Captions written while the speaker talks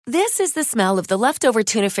This is the smell of the leftover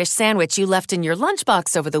tuna fish sandwich you left in your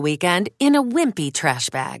lunchbox over the weekend in a wimpy trash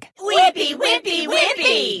bag. Wimpy, wimpy,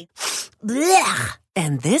 wimpy! Blech!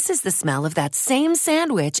 And this is the smell of that same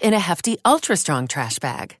sandwich in a hefty, ultra-strong trash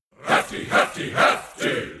bag. Hefty, hefty,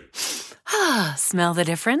 hefty! Ah, smell the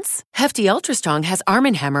difference? Hefty Ultra Strong has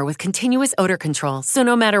Arm & Hammer with continuous odor control, so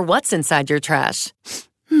no matter what's inside your trash,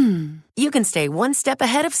 you can stay one step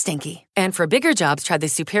ahead of stinky. And for bigger jobs, try the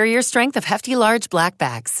superior strength of Hefty Large Black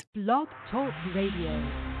Bags. Blog Talk Radio.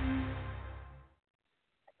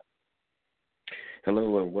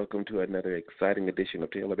 Hello and welcome to another exciting edition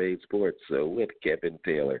of Taylor Made Sports with Kevin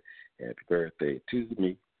Taylor. Happy birthday to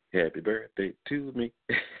me. Happy birthday to me.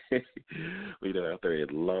 We know after a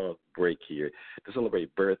long break here to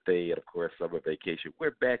celebrate birthday and, of course, summer vacation,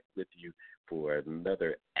 we're back with you for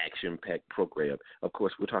another action-packed program. Of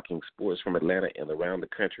course, we're talking sports from Atlanta and around the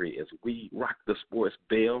country as we rock the sports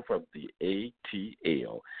bell from the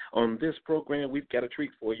ATL. On this program, we've got a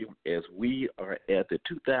treat for you as we are at the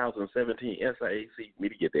 2017 SIAC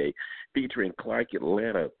Media Day featuring Clark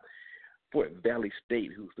Atlanta, Fort Valley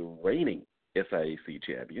State, who's the reigning SIAC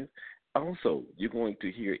champions. Also, you're going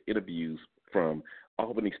to hear interviews from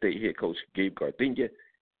Albany State head coach Gabe Giardina,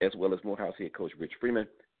 as well as Morehouse head coach Rich Freeman,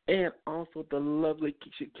 and also the lovely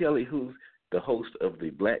Keisha Kelley, who's the host of the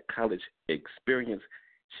Black College Experience.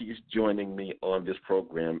 She's joining me on this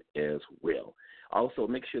program as well. Also,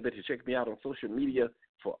 make sure that you check me out on social media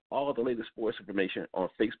for all the latest sports information on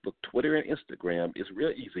Facebook, Twitter, and Instagram. It's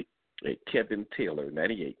real easy at Kevin Taylor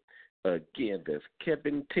 98. Again, that's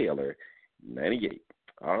Kevin Taylor 98.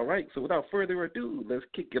 All right, so without further ado, let's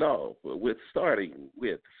kick it off with starting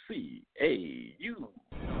with CAU.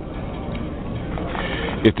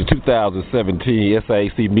 It's the 2017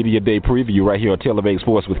 SIAC Media Day preview right here on Taylor Made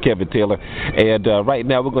Sports with Kevin Taylor. And right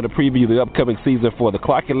now we're going to preview the upcoming season for the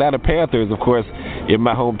Clark Atlanta Panthers, of course, in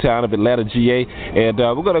my hometown of Atlanta, GA. And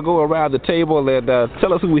we're going to go around the table and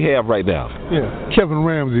tell us who we have right now. Yeah, Kevin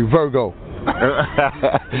Ramsey, Virgo.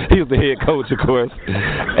 He's the head coach, of course.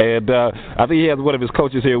 And I think he has one of his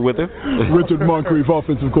coaches here with him. Richard Moncrief,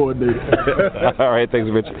 offensive coordinator. All right, thanks,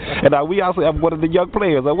 Rich. And we also have one of the young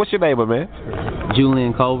players. What's your name, man?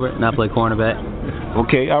 Julian, Colvard, and I play cornerback.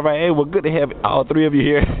 Okay, all right. Hey, well, good to have all three of you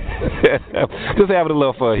here. Just having a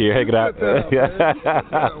little fun here, hanging out.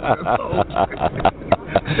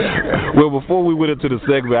 Well, before we went into the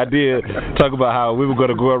segment, I did talk about how we were going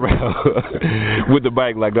to go around with the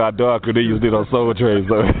mic like our dog Cornelius did on Soul Train.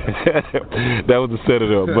 So that was the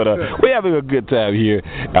setup. But we're having a good time here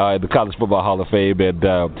at the College Football Hall of Fame. And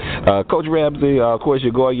Coach Ramsey, of course,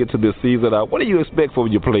 you're going into this season. What do you expect from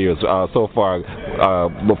your players so far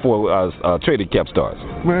before training camp starts?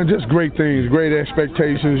 Man, just great things, great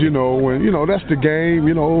expectations, and, that's the game,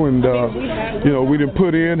 and, we done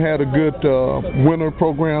put in, had a good winter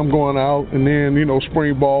program going out, and then,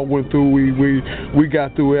 spring ball went through. We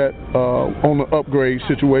got through that on the upgrade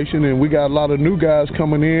situation, and we got a lot of new guys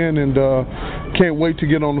coming in, and can't wait to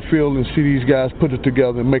get on the field and see these guys put it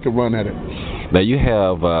together and make a run at it. Now, you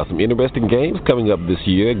have some interesting games coming up this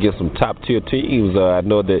year against some top-tier teams. I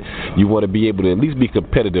know that you want to be able to at least be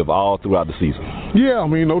competitive all throughout the season. Yeah,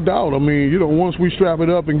 no doubt. Once we strap it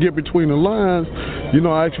up and get between the lines,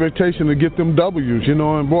 our expectation to get them W's,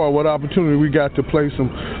 and boy, what opportunity we got to play some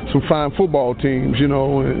fine football teams,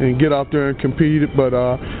 and get out there and compete. But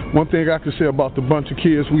one thing I can say about the bunch of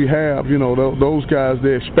kids we have, those guys,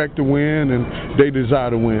 they expect to win and they desire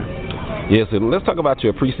to win. Yes, and let's talk about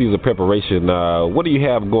your preseason preparation. What do you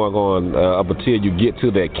have going on up until you get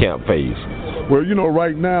to that camp phase? Well,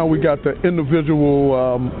 right now we got the individual,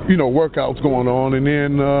 workouts going on, and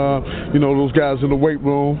then, those guys in the weight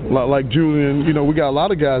room, like Julian, we got a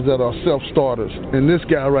lot of guys that are self-starters. And this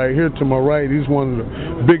guy right here to my right, he's one of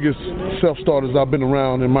the biggest self-starters I've been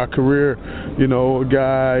around in my career. A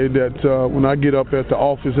guy that when I get up at the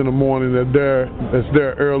office in the morning, that's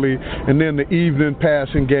there early, and then the evening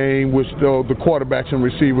passing game, which the quarterbacks and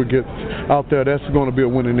receiver get out there, that's going to be a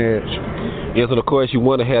winning edge. Yes, and of course you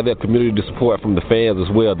want to have that community support from the fans as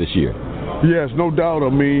well this year. Yes, no doubt.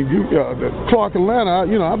 Clark Atlanta,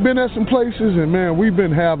 I've been at some places, and man, we've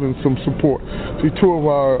been having some support. See, two of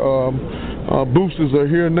our boosters are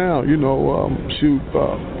here now.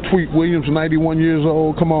 Tweet Williams, 91 years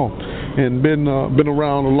old. Come on, and been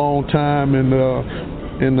around a long time,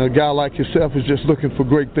 and a guy like yourself is just looking for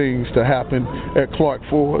great things to happen at Clark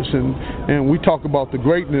for us. And we talk about the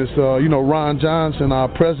greatness. Ron Johnson, our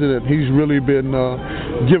president, he's really been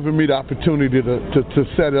giving me the opportunity to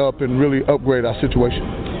set up and really upgrade our situation.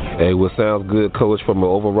 Hey, well, sounds good, Coach, from an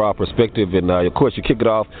overall perspective. And, of course, you kick it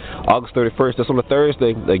off August 31st. That's on a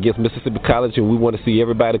Thursday against Mississippi College, and we want to see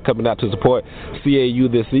everybody coming out to support CAU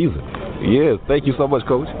this season. Yes, thank you so much,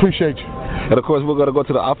 Coach. Appreciate you. And, of course, we're going to go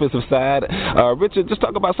to the offensive side. Richard, just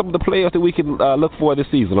talk about some of the players that we can look for this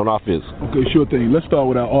season on offense. Okay, sure thing. Let's start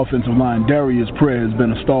with our offensive line. Darius Prayer has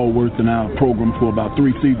been a stalwart in our program for about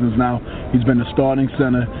 3 seasons now. He's been the starting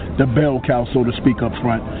center, the bell cow, so to speak, up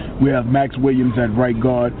front. We have Max Williams at right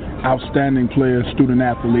guard, outstanding player, student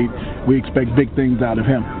athlete. We expect big things out of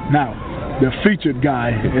him. Now, the featured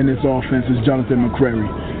guy in this offense is Jonathan McCrary.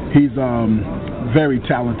 He's very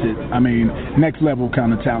talented. I mean, next level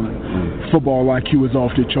kind of talent. Football IQ is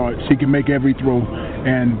off the charts. He can make every throw,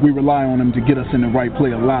 and we rely on him to get us in the right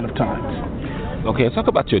play a lot of times. Okay, talk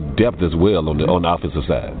about your depth as well on the offensive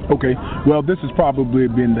side. Okay, well, this has probably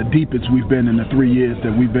been the deepest we've been in the 3 years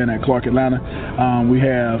that we've been at Clark Atlanta. We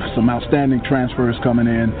have some outstanding transfers coming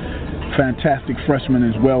in, fantastic freshmen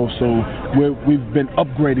as well, so we've been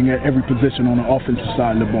upgrading at every position on the offensive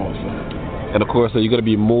side of the ball. So. And, of course, are you going to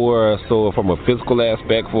be more so from a physical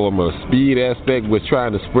aspect, from a speed aspect, with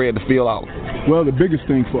trying to spread the field out? Well, the biggest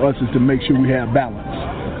thing for us is to make sure we have balance.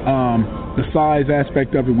 The size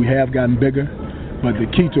aspect of it, we have gotten bigger, but the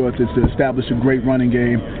key to us is to establish a great running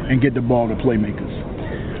game and get the ball to playmakers.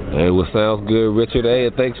 Hey, well, sounds good, Richard. Hey,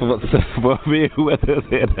 thanks for being with us.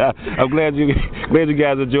 And, I'm glad you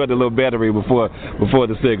guys enjoyed the little battery before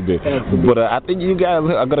the segment. But I think you guys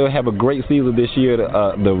are going to have a great season this year.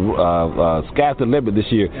 The sky's the limit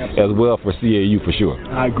this year as well for CAU for sure.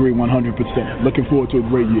 I agree 100%. Looking forward to a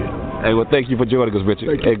great year. Hey, well, thank you for joining us,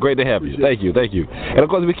 Richard. Hey, great to have you. Thank you. And, of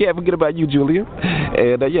course, we can't forget about you, Julian.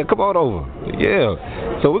 And, yeah, come on over. Yeah.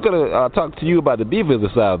 So we're going to talk to you about the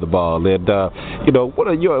defensive side of the ball. And, what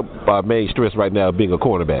are your main strengths right now being a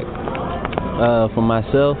cornerback? For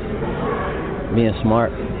myself, being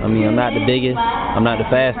smart. I mean, I'm not the biggest, I'm not the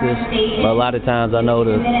fastest, but a lot of times I know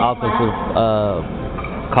the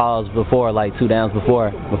offensive calls before, like 2 downs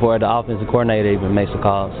before the offensive coordinator even makes the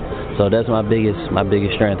calls. So that's my biggest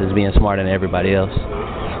strength is being smarter than everybody else.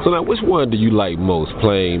 So now, which one do you like most,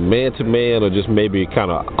 playing man-to-man or just maybe kind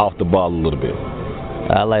of off the ball a little bit?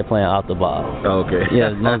 I like playing off the ball. Okay. Yeah,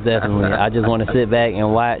 most definitely. I just want to sit back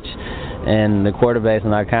and watch, and the quarterbacks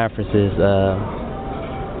in our conferences,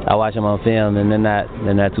 I watch them on film, and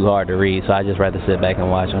they're not too hard to read, so I just rather sit back and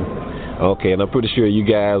watch them. Okay, and I'm pretty sure you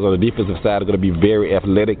guys on the defensive side are going to be very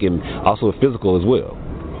athletic and also physical as well.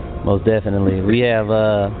 Most definitely. We have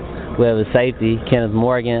a safety, Kenneth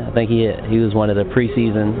Morgan. I think he was one of the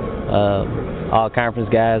preseason all-conference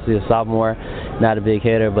guys. He's a sophomore, not a big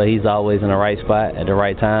hitter, but he's always in the right spot at the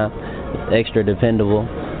right time. Extra dependable.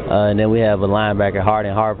 And then we have a linebacker,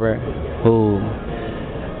 Hardin Harper, who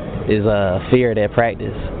is feared at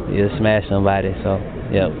practice. He'll smash somebody. So,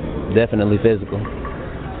 yeah, definitely physical.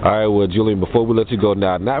 All right, well, Julian, before we let you go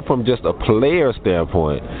now, not from just a player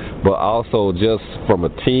standpoint, but also just from a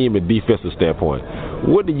team and defensive standpoint,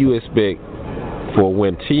 what do you expect for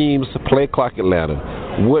when teams play Clark Atlanta?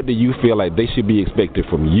 What do you feel like they should be expected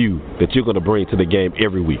from you that you're going to bring to the game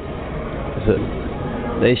every week? So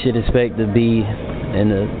they should expect to be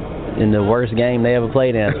in the worst game they ever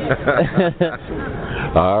played in.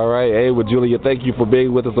 All right. Hey, well, Julian, thank you for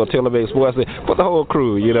being with us on TaylorMade Sports and for the whole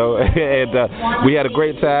crew, and we had a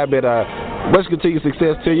great time, and much continued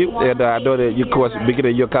success to you. And I know that you're, of course,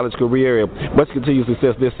 beginning your college career, and much continued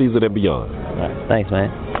success this season and beyond. All right. Thanks,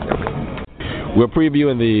 man. We're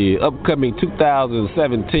previewing the upcoming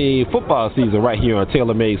 2017 football season right here on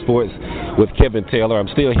TaylorMade Sports with Kevin Taylor. I'm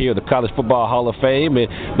still here at the College Football Hall of Fame, and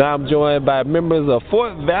now I'm joined by members of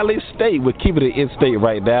Fort Valley State. We're keeping it in-state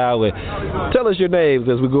right now. And tell us your names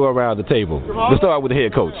as we go around the table. Let's start with the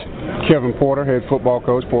head coach. Kevin Porter, head football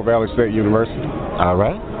coach, Fort Valley State University. All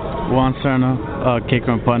right. Juan Serena,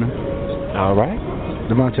 kicker and punter. All right.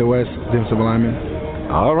 Devonte West, defensive lineman.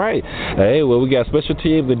 All right. Hey, well, we got special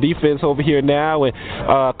teams and defense over here now. And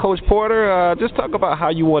Coach Porter, just talk about how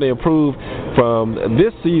you want to improve from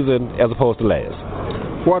this season as opposed to last.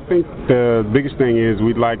 Well, I think the biggest thing is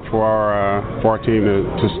we'd like for our team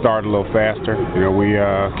to start a little faster. We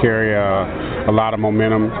carry a lot of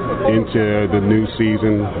momentum into the new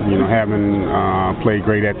season, having played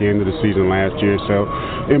great at the end of the season last year. So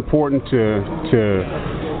important to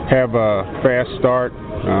have a fast start.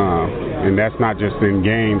 And that's not just in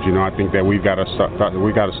games, I think that we've got to start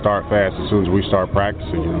fast as soon as we start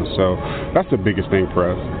practicing, So that's the biggest thing for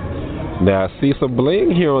us. Now I see some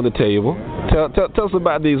bling here on the table. Tell us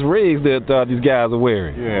about these rigs that these guys are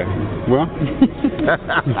wearing. Yeah, well,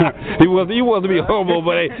 he wants to be humble,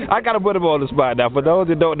 but hey, I got to put him on the spot now. For those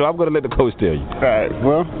that don't know, I'm going to let the coach tell you. All right.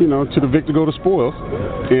 Well, to the victor go the spoils.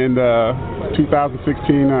 And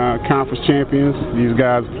 2016 conference champions. These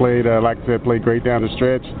guys played, like I said, played great down the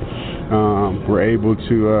stretch. Were able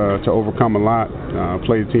to overcome a lot.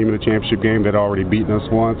 Played a team in the championship game that already beaten us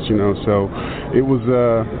once. So it was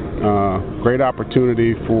a great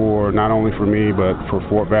opportunity for not only for me but for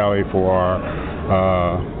Fort Valley, for our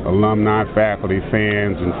alumni, faculty,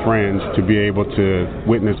 fans, and friends to be able to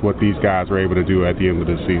witness what these guys were able to do at the end of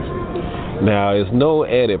the season. Now, there's no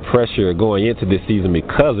added pressure going into this season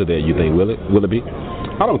because of that, you think, will it be?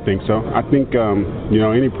 I don't think so. I think,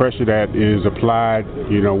 any pressure that is applied,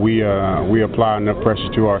 we apply enough pressure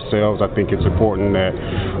to ourselves. I think it's important that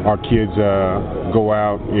our kids go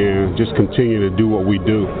out and just continue to do what we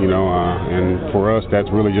do, and for us, that's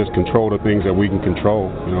really just control the things that we can control.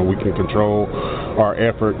 We can control our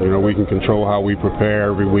effort. We can control how we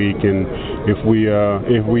prepare every week, and if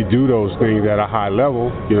we do those things at a high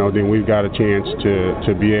level, then we've got a chance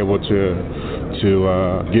to be able to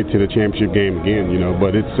get to the championship game again,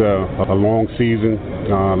 But it's a long season,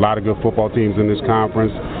 a lot of good football teams in this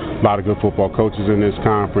conference, a lot of good football coaches in this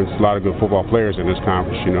conference, a lot of good football players in this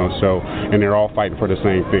conference, So, and they're all fighting for the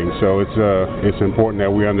same thing. So it's important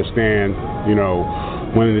that we understand,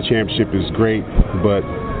 winning the championship is great, but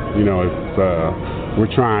if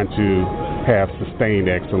we're trying to have sustained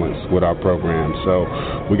excellence with our program, so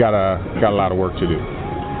we got a lot of work to do.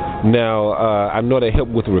 Now, I know they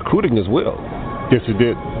helped with the recruiting as well. Yes, it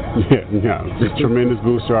did. Yeah, it's a tremendous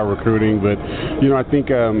boost to our recruiting. But I think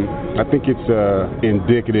it's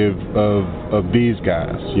indicative of these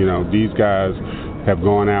guys. These guys have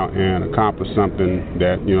gone out and accomplished something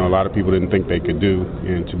that a lot of people didn't think they could do,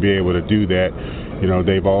 and to be able to do that,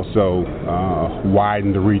 they've also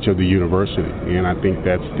widened the reach of the university, and I think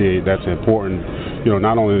that's important.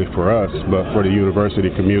 Not only for us, but for the university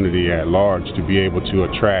community at large, to be able to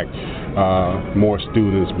attract more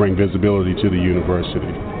students, bring visibility to the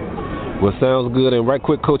university. Well, sounds good. And right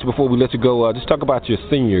quick, Coach, before we let you go, just talk about your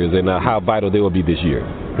seniors and how vital they will be this year.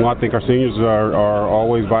 Well, I think our seniors are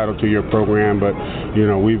always vital to your program, but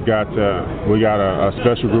we've got a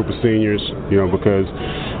special group of seniors, because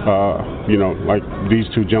like these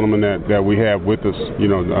two gentlemen that we have with us,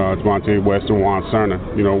 Devonte West and Juan Serena.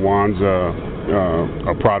 Juan's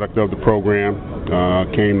a product of the program.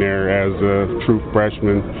 Came there as a true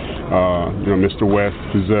freshman. Mr. West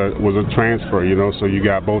was a transfer, so you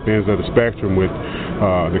got both ends of the spectrum with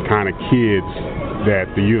the kind of kids that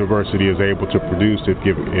the university is able to produce if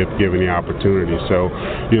given the opportunity. So,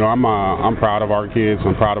 I'm proud of our kids.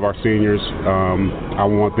 I'm proud of our seniors. I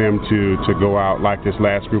want them to go out like this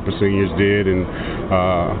last group of seniors did,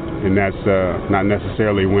 and that's not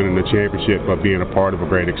necessarily winning the championship, but being a part of a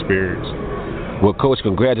great experience. Well, Coach,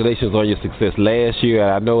 congratulations on your success last year.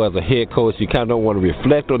 I know as a head coach, you kind of don't want to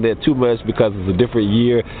reflect on that too much because it's a different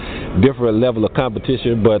year, different level of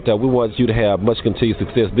competition, but we want you to have much continued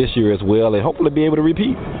success this year as well and hopefully be able to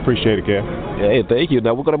repeat. Appreciate it, Kev. Hey, thank you.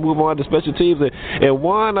 Now we're going to move on to special teams. And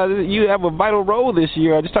Juan, you have a vital role this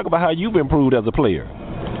year. Just talk about how you've improved as a player.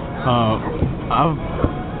 I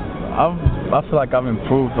feel like I've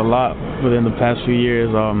improved a lot within the past few years.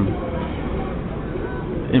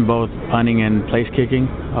 In both punting and place kicking.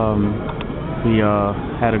 We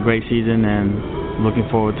had a great season and looking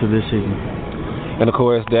forward to this season. And of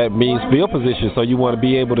course that means field position, so you want to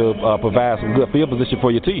be able to provide some good field position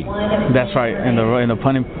for your team. That's right. In the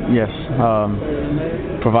punting, yes,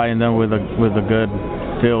 providing them with a good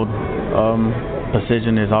field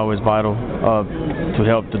position is always vital to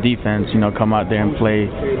help the defense, come out there and play,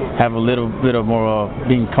 have a little bit of more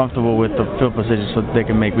being comfortable with the field position so that they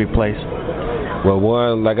can make big plays. Well,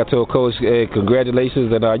 Juan, like I told Coach,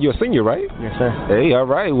 congratulations, and you're a senior, right? Yes, sir. Hey, all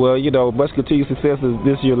right. Well, much continued success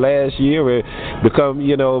this year, last year, and become,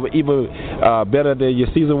 even better than your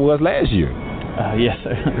season was last year. Yes,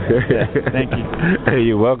 sir. Thank you. Hey,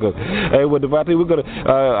 you're welcome. Hey, well, Devonte, we're going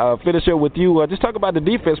to finish up with you. Just talk about the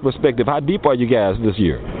defense perspective. How deep are you guys this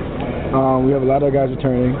year? We have a lot of guys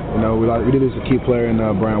returning. We did lose a key player in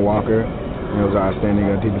Brian Walker. It was our outstanding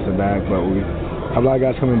defensive back, but we have a lot of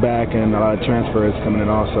guys coming back and a lot of transfers coming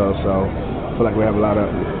in also. So I feel like we have a lot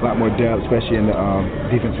more depth, especially in the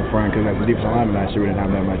defensive front, because as a defensive lineman last year we didn't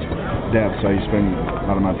have that much depth. So you spend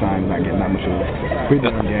a lot of my time not getting that much of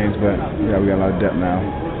preseason games, but yeah, we got a lot of depth now.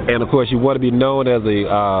 And, of course, you want to be known as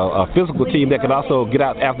a physical team that can also get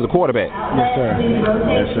out after the quarterback. Yes, sir.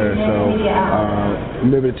 Yes, sir. So,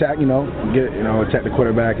 maybe attack, attack the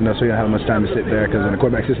quarterback, so you don't have much time to sit there, because when the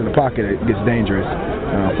quarterback sits in the pocket, it gets dangerous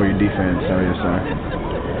for your defense. So, yes, sir.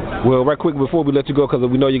 Well, right quick before we let you go, because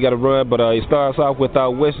we know you got to run, but it starts off with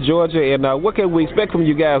West Georgia, and what can we expect from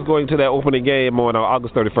you guys going to that opening game on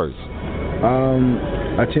August 31st?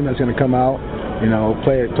 A team that's going to come out,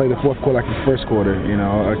 play the fourth quarter like the first quarter.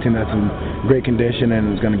 A team that's in great condition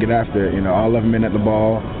and is going to get after it. All 11 men at the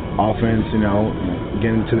ball, offense,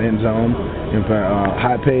 getting to the end zone,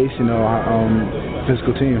 high pace,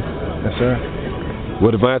 physical team. Yes, sir.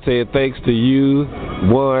 Well, Devonte, thanks to you,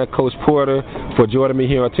 Juan, Coach Porter, for joining me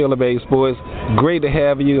here on Taylor Made Sports. Great to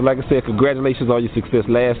have you. Like I said, congratulations on your success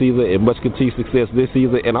last season and much continued success this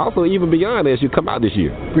season and also even beyond as you come out this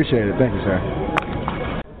year. Appreciate it. Thank you, sir.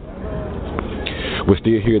 We're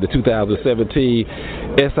still here at the 2017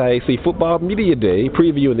 SIAC Football Media Day,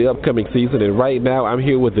 previewing the upcoming season, and right now I'm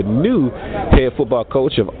here with the new head football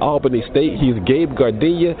coach of Albany State. He's Gabe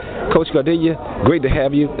Giardina. Coach Giardina, great to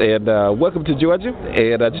have you, and welcome to Georgia,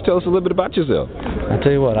 and just tell us a little bit about yourself. I'll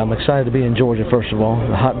tell you what, I'm excited to be in Georgia, first of all,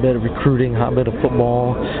 a hotbed of recruiting, hotbed of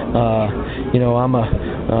football. I'm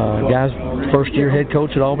a guy's first-year head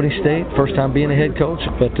coach at Albany State, first time being a head coach,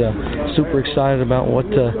 but super excited about what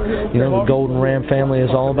the Golden Ram family is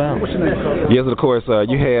all about. Yes, of course,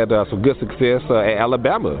 you had some good success at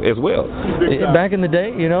Alabama as well. Back in the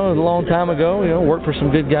day, a long time ago, worked for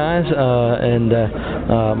some good guys, and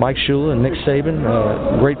Mike Shula and Nick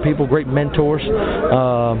Saban, great people, great mentors.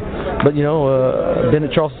 But been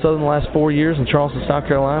at Charleston Southern the last 4 years in Charleston, South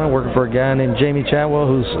Carolina, working for a guy named Jamie Chadwell,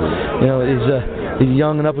 who's he's a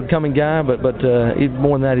young and up and coming guy, but even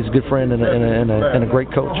more than that, he's a good friend and a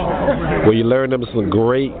great coach. Well, you learned them some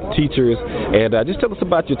great teachers, and just tell us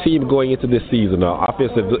about your team going into this season,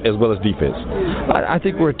 offense as well as defense. I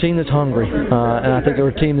think we're a team that's hungry, and I think we're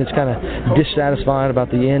a team that's kind of dissatisfied about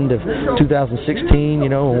the end of 2016.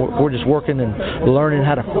 We're just working and learning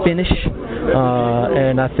how to finish,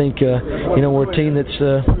 and I think we're a team that's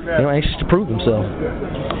anxious to prove themselves.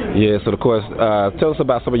 Yes, so of course, tell us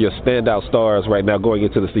about some of your standout stars right now going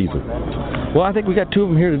into the season. Well, I think we got two of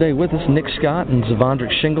them here today with us, Nick Scott and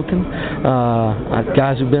Zavondrick Shingleton.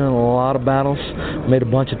 Guys who've been in a lot of battles, made a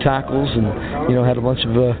bunch of tackles, and had a bunch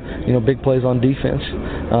of big plays on defense.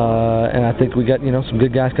 And I think we got some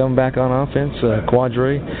good guys coming back on offense.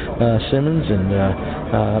 Quadre Simmons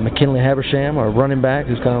and McKinley Habersham, our running back,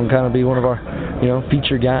 who's going to kind of be one of our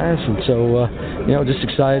feature guys. And so just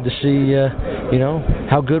excited to see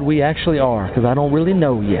how good we actually are, because I don't really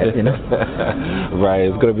know yet. Right,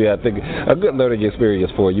 it's going to be, I think, a good learning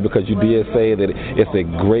experience for you, because you did say that it's a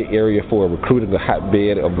great area for recruiting, a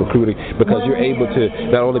hotbed of recruiting, because you're able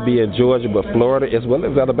to not only be in Georgia but Florida as well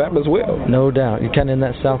as Alabama as well. No doubt. You're kind of in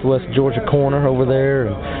that southwest Georgia corner over there,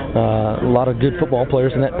 and a lot of good football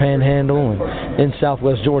players in that panhandle, and in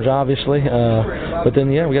southwest Georgia, obviously. But then,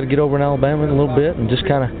 we got to get over in Alabama in a little bit and just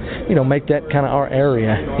kind of, make that kind of our area,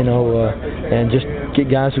 and just get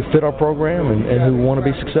guys who fit our program and who want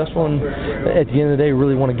to be successful, and at the end of the day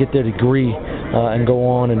really want to get their degree and go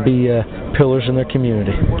on and be pillars in their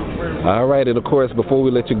community. All right, and of course, before we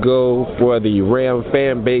let you go, for the Ram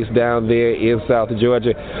fan base down there in South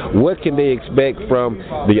Georgia, what can they expect from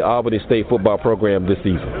the Albany State football program this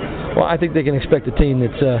season? Well, I think they can expect a team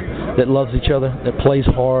that loves each other, that plays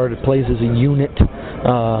hard, that plays as a unit,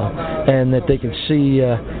 and that they can see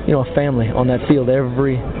a family on that field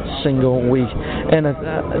every single week, and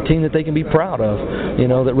a team that they can be proud of,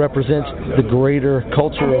 that represents the greater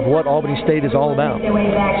culture of what Albany State is all about.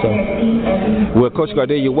 So, well, Coach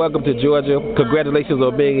Giardina, welcome to Georgia. Congratulations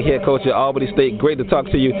on being head coach at Albany State. Great to talk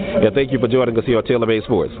to you, and thank you for joining us here on Taylor Made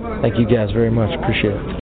Sports. Thank you guys very much. Appreciate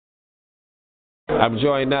it. I'm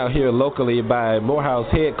joined now here locally by Morehouse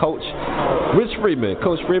head coach Rich Freeman.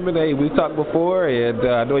 Coach Freeman, hey, we've talked before, and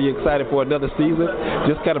I know you're excited for another season.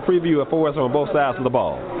 Just kind of preview it for us on both sides of the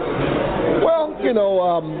ball. Well,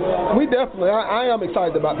 we definitely, I am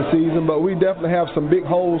excited about the season, but we definitely have some big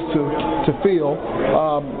holes to fill.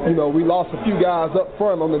 We lost a few guys up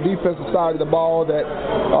front on the defensive side of the ball that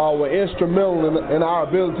were instrumental in our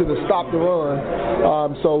ability to stop the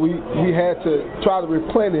run. So we had to try to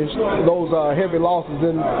replenish those heavy losses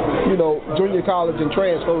in, junior college and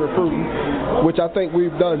transfer recruiting, which I think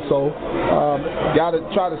we've done so. Got to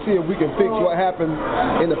try to see if we can fix what happened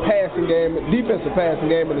in the passing game, defensive passing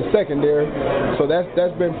game in the secondary. So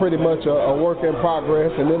that's been pretty much a work in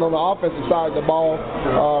progress. And then on the offensive side of the ball,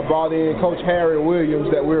 brought in Coach Harry Williams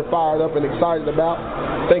that we're fired up and excited about.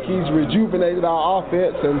 I think he's rejuvenated our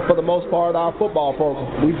offense and, for the most part, our football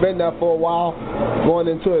program. We've been there for a while, going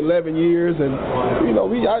into 11 years, and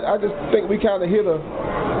I just think we kind of hit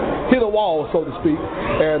a wall, so to speak.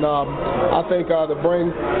 And I think to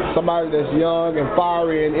bring somebody that's young and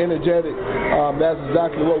fiery and energetic, that's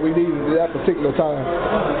exactly what we needed at that particular time.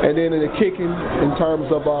 And then in the kicking, in terms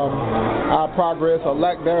of our progress or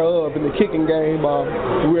lack thereof in the kicking game,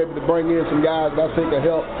 we were able to bring in some guys that I think will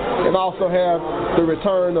help. And also have the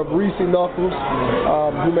return of Reese Knuckles,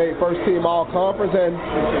 who made first team all-conference.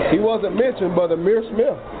 And he wasn't mentioned, but Amir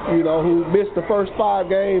Smith, who missed the first 5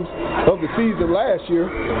 games of the season last year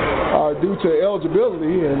due to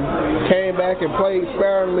eligibility and came back and played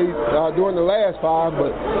sparingly during the last 5.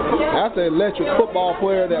 But that's an electric football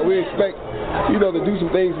player that we expect, to do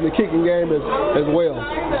some things in the kicking game as well.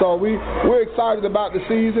 So we're excited about the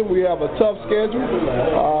season. We have a tough schedule,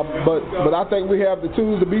 but I think we have the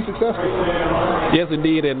tools to be successful. Yes,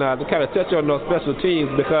 indeed, and to kind of touch on those special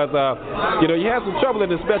teams, because you had some trouble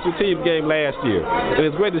in the special teams game last year, and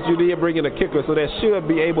it's great that you did bring in a kicker, so that should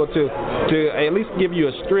be able to at least give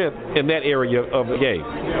you a strength in that area of the game.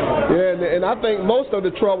 Yeah, and I think most of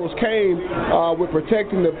the troubles came with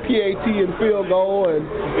protecting the PAT and field goal, and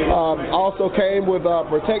also came with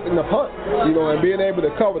protecting the punt, and being able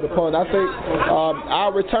to cover the punt. I think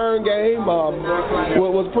our return game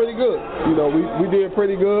was pretty good. We did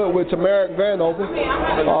pretty good with Tamarick Vanover,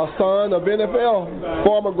 son of NFL,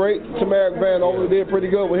 former great Tamarick Vanover. Did pretty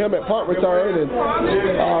good with him at punt return.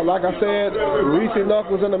 And like I said, Reese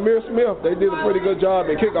Knuckles and Amir Smith, they did a pretty good job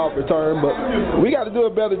at kickoff return. But we got to do a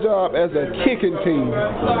better job as a kicking team,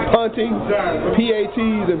 punting,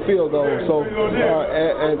 PATs, and field goals. So,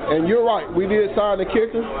 and you're right, we did sign a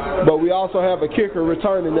kicker, but we also have a kicker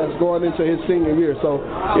returning that's going into his senior year. So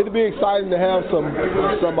it'll be exciting to have some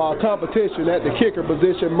competition at the kicker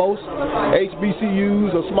position. Most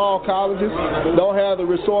HBCUs or small colleges don't have the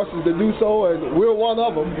resources to do so, and we're one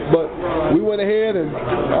of them. But we went ahead and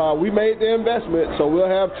we made the investment, so we'll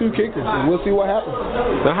have 2 kickers, and we'll see what happens.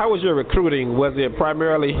 Now, how was your recruiting? Was it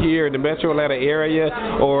primarily here in the Metro Atlanta area,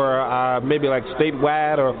 or maybe like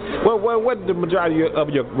statewide, or what did the majority of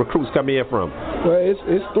your recruits come in from? Well,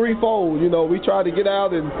 it's threefold. We try to get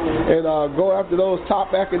out and go after those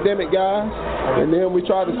top academic guys, and then we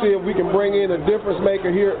try to see if we can bring in a difference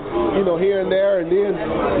maker here, here and there, and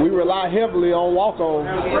then we rely heavily on walk-ons.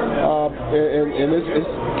 And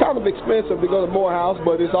it's kind of expensive to go to Morehouse,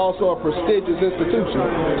 but it's also a prestigious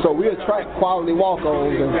institution. So we attract quality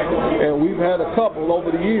walk-ons, and we've had a couple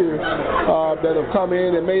over the years that have come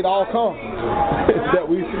in and made all come.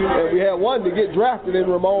 We had one to get drafted in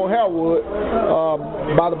Ramon Harewood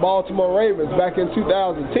by the Baltimore Ravens back in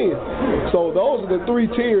 2010. So those are the 3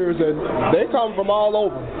 tiers, and they come from all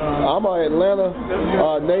over. I'm an Atlanta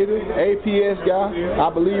native, APS guy. I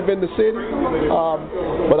believe in the city,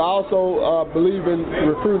 but I also believe in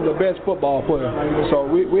recruiting the best football player. So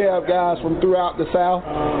we have guys from throughout the South.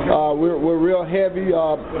 We're real heavy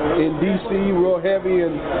in D.C., real heavy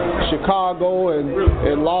in Chicago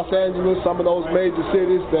and Los Angeles, some of those major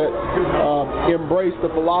cities that embrace the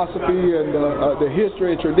philosophy and the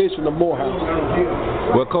history and tradition of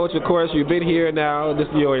Morehouse. Well, Coach, of course, you've been here now. This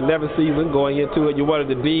is your 11th season going into it. You're one of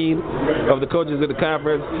the dean of the coaches in the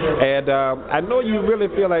conference, and I know you really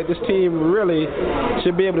feel like this team really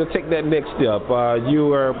should be able to take that next step. You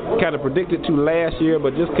were kind of predicted to last year,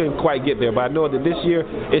 but just couldn't quite get there. But I know that this year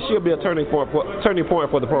it should be a turning point for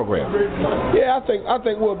the program. Yeah, I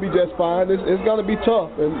think we'll be just fine. It's going to be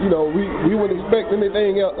tough, and we wouldn't expect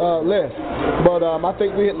anything less. But I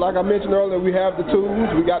think like I mentioned earlier, we have the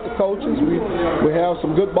tools, we got the coaches, we have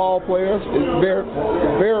some good ball players. It's very,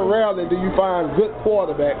 very rarely do you find good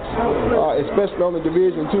quarterbacks, especially on the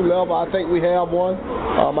Division II level. I think we have one.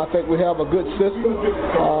 I think we have a good system.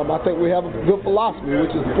 I think we have a good philosophy,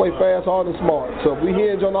 which is to play fast, hard, and smart. So if we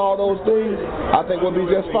hinge on all those things, I think we'll be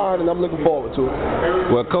just fine, and I'm looking forward to it.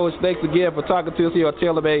 Well, Coach, thanks again for talking to us here on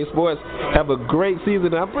Taylor Made Sports. Have a great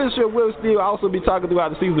season. I'm pretty sure we'll still also be talking throughout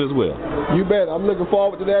the season as well. You bet. I'm looking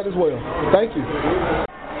forward to that as well. Thank you.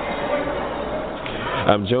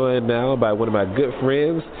 I'm joined now by one of my good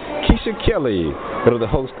friends, Keisha Kelley, one of the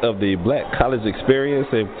hosts of the Black College Experience.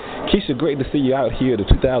 And Keisha, great to see you out here at the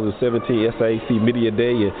 2017 SIAC Media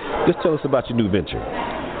Day. And just tell us about your new venture.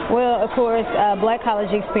 Well, of course, Black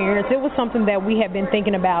College Experience, it was something that we had been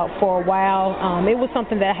thinking about for a while. It was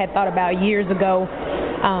something that I had thought about years ago.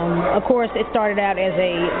 Of course, it started out as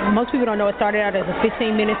most people don't know, it started out as a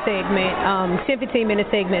 15-minute segment, 15-minute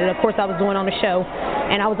segment, and of course I was doing on the show,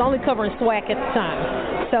 and I was only covering SWAC at the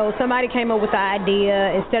time. So somebody came up with the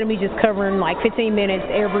idea, instead of me just covering like 15 minutes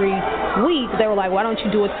every week, they were like, why don't you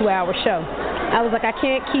do a 2-hour show? I was like, I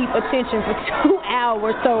can't keep attention for 2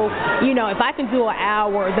 hours, so, if I can do an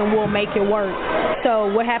hour, then we'll make it work. So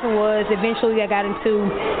what happened was, eventually I got into,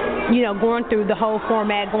 going through the whole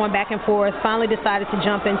format, going back and forth, finally decided to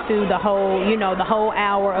jump into the whole, the whole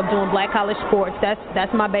hour of doing black college sports.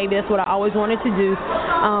 That's my baby. That's what I always wanted to do,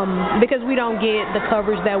 because we don't get the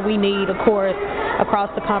coverage that we need, of course,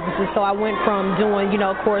 across the conferences. So I went from doing,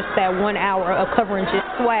 of course, that 1 hour of covering just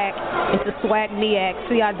SWAC into SWAC, SIAC,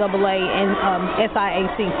 CIAA, and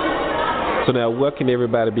SIAC. So now, what can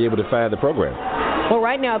everybody be able to find the program? Well,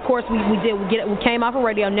 right now, of course, we came off of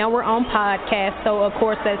radio. Now we're on podcast. So, of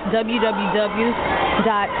course, that's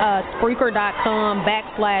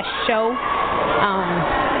www.spreaker.com/show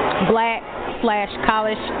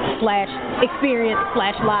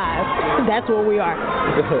black/college/experience/live. That's where we are.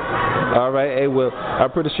 All right. Hey, well,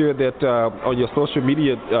 I'm pretty sure that on your social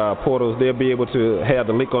media portals, they'll be able to have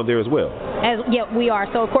the link on there as well. Yeah, we are.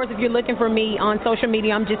 So, of course, if you're looking for me on social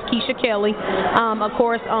media, I'm just Keisha Kelley. Of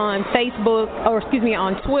course, on Facebook,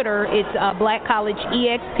 on Twitter, it's Black College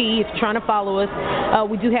EXP if you're trying to follow us.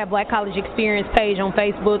 We do have Black College Experience page on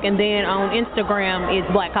Facebook, and then on Instagram, it's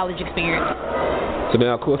Black College Experience. So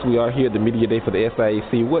now, of course, we are here at the Media Day for the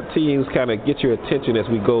SIAC. What teams kind of get your attention as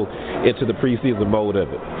we go into the preseason mode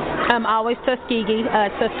of it? Always Tuskegee.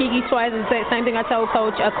 Tuskegee twice is the same thing I told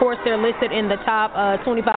Coach. Of course, they're listed in the top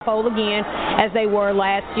 25 poll again, as they were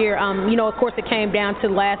last year. Of course, it came down to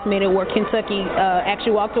the last minute where Kentucky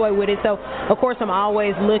actually walked away with it. So, of course, I'm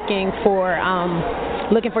always looking for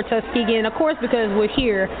Tuskegee. And, of course, because we're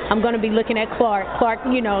here, I'm going to be looking at Clark,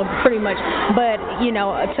 pretty much. But,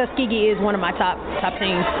 Tuskegee is one of my top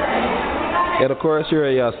teams. And, of course, you're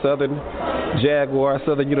a Southern Jaguar,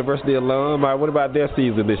 Southern University alum. What about their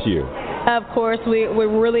season this year? Of course, we're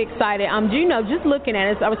really excited. Just looking at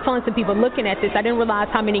it, I was telling some people looking at this, I didn't realize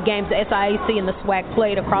how many games the SIAC and the SWAC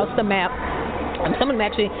played across the map. Some of them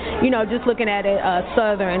actually, just looking at it,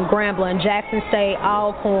 Southern, Grambling, Jackson State,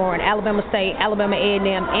 Alcorn, Alabama State, Alabama A&M,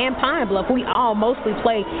 and Pine Bluff. We all mostly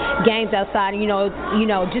play games outside,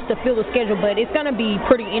 just to fill the schedule. But it's going to be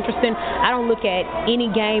pretty interesting. I don't look at any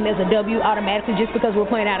game as a W automatically just because we're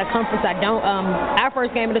playing out of conference. I don't. Our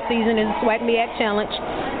first game of the season is the SWAC MEAC Challenge.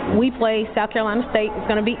 We play South Carolina State. It's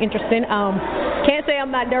going to be interesting. Can't say I'm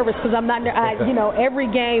not nervous because I'm not. Every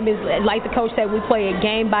game is like the coach said. We play it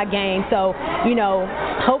game by game. So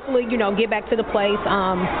hopefully get back to the place.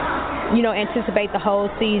 Anticipate the whole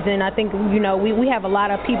season. I think we have a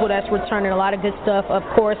lot of people that's returning, a lot of good stuff. Of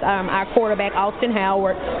course, our quarterback Austin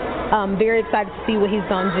Howard. Very excited to see what he's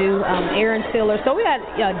going to do. Aaron Stiller. So we got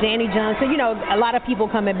Danny Johnson. A lot of people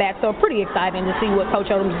coming back. So pretty exciting to see what Coach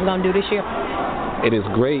Odoms is going to do this year. It is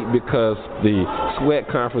great because the SWAC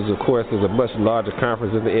conference, of course, is a much larger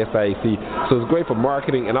conference than the SIAC, so it's great for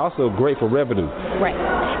marketing and also great for revenue. Right,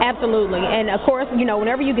 absolutely. And, of course,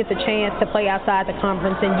 whenever you get the chance to play outside the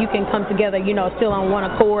conference and you can come together, still on one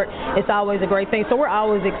accord, it's always a great thing. So we're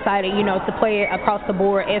always excited, to play across the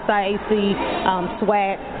board, SIAC,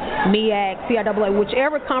 SWAC, MEAC, CIAA,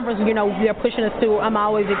 whichever conference, they're pushing us through. I'm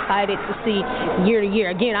always excited to see year to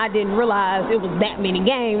year. Again, I didn't realize it was that many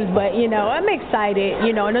games, but, I'm excited.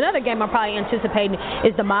 And another game I'm probably anticipating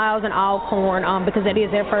is the Miles and Alcorn because it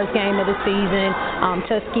is their first game of the season.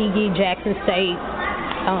 Tuskegee, Jackson State,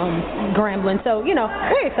 Grambling. So,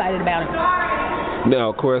 we're excited about it. Now,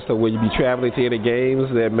 of course, will you be traveling to any games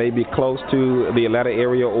that may be close to the Atlanta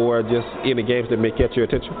area or just any games that may catch your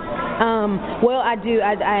attention? Well, I do.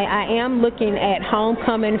 I am looking at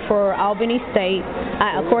homecoming for Albany State.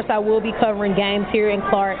 Of course, I will be covering games here in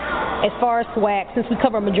Clark. As far as SWAC, since we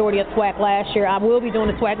covered a majority of SWAC last year, I will be doing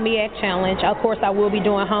the SWAC MEAC Challenge. Of course, I will be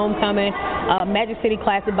doing homecoming, Magic City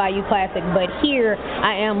Classic, Bayou Classic. But here,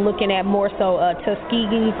 I am looking at more so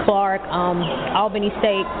Tuskegee, Clark, Albany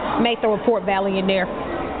State, may throw a Fort Valley in there.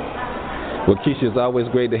 Well, Keisha, it's always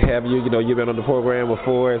great to have you. You've been on the program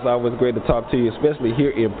before. It's always great to talk to you, especially here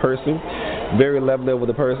in person. Very lovely over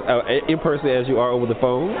the in person as you are over the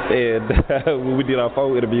phone, and we did our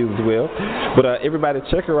phone interviews as well. But everybody,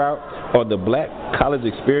 check her out on the Black College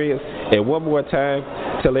Experience. And one more time,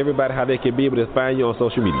 tell everybody how they can be able to find you on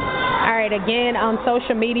social media. All right, again, on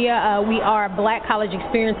social media, we are Black College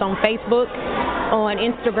Experience on Facebook. On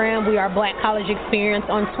Instagram, we are Black College Experience.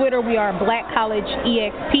 On Twitter, we are Black College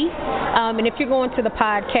EXP. And if you're going to the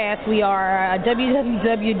podcast, we are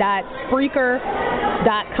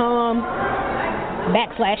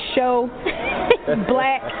www.spreaker.com/show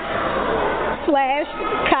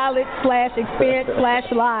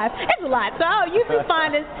black/college/experience/live. It's a lot. So you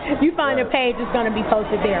find a page that's going to be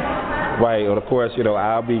posted there. Right, and of course,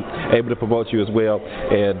 I'll be able to promote you as well,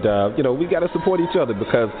 and we got to support each other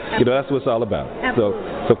because that's what it's all about. Absolutely.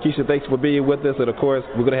 So Keisha, thanks for being with us, and of course,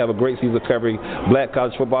 we're going to have a great season covering black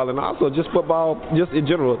college football and also just football, just in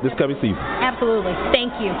general, this coming season. Absolutely.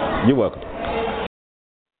 Thank you. You're welcome.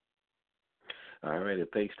 All right, and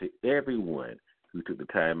thanks to everyone who took the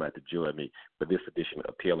time out to join me for this edition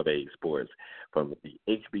of Tailor-Made Sports from the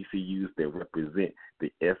HBCUs that represent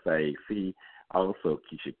the SIAC. Also,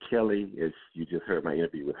 Keisha Kelley, as you just heard my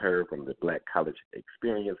interview with her from the Black College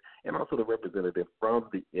Experience, and also the representative from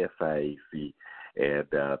the SIAC. And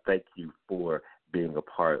thank you for being a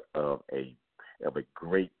part of a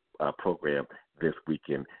great program this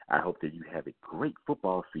weekend. I hope that you have a great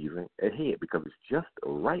football season ahead because it's just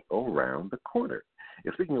right around the corner.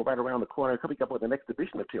 And speaking of right around the corner, coming up with the next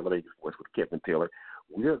edition of Tailor-Made Sports with Kevin Taylor,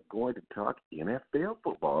 we're going to talk NFL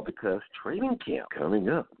football because training camp coming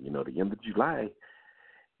up. The end of July,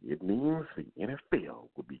 it means the NFL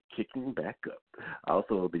will be kicking back up.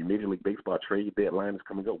 Also, the Major League Baseball trade deadline is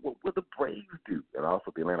coming up. What will the Braves do? And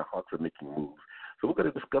also, the Atlanta Hawks are making moves. So we're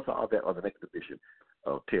going to discuss all that on the next edition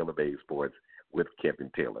of Tailor-Made Sports with Kevin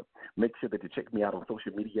Taylor. Make sure that you check me out on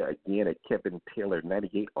social media again at Kevin Taylor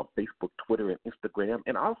 98 on Facebook, Twitter, and Instagram,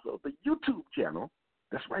 and also the YouTube channel.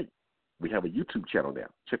 That's right. We have a YouTube channel now.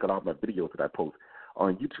 Check out all my videos that I post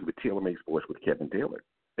on YouTube at Tailor-Made Sports with Kevin Taylor.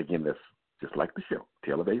 Again, that's just like the show,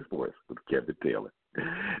 Tailor-Made Sports with Kevin Taylor.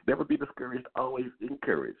 Never be discouraged, always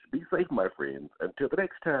encouraged. Be safe, my friends. Until the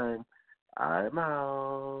next time, I'm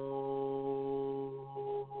out.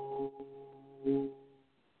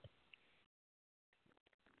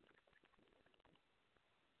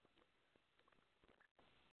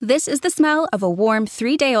 This is the smell of a warm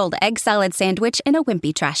 3-day-old egg salad sandwich in a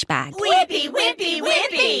wimpy trash bag. Wimpy, wimpy,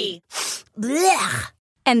 wimpy! Blech.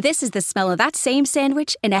 And this is the smell of that same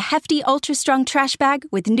sandwich in a hefty, ultra-strong trash bag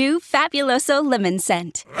with new Fabuloso lemon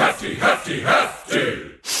scent. Hefty, hefty,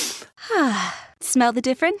 hefty! Smell the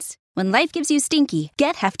difference? When life gives you stinky,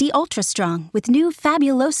 get Hefty Ultra Strong with new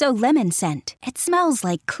Fabuloso lemon scent. It smells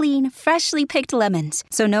like clean, freshly picked lemons.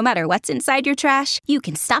 So no matter what's inside your trash, you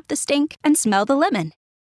can stop the stink and smell the lemon.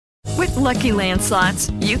 With Lucky Land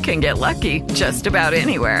Slots, you can get lucky just about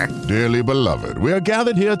anywhere. Dearly beloved, we are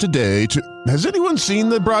gathered here today to... Has anyone seen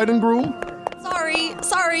the bride and groom?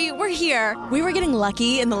 Sorry, we're here. We were getting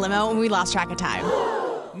lucky in the limo and we lost track of time.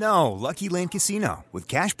 No, Lucky Land Casino, with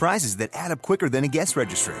cash prizes that add up quicker than a guest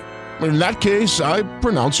registry. In that case, I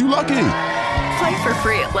pronounce you lucky. Play for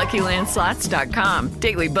free at LuckyLandSlots.com.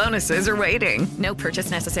 Daily bonuses are waiting. No purchase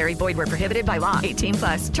necessary. Void where prohibited by law.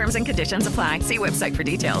 18+. Terms and conditions apply. See website for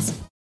details.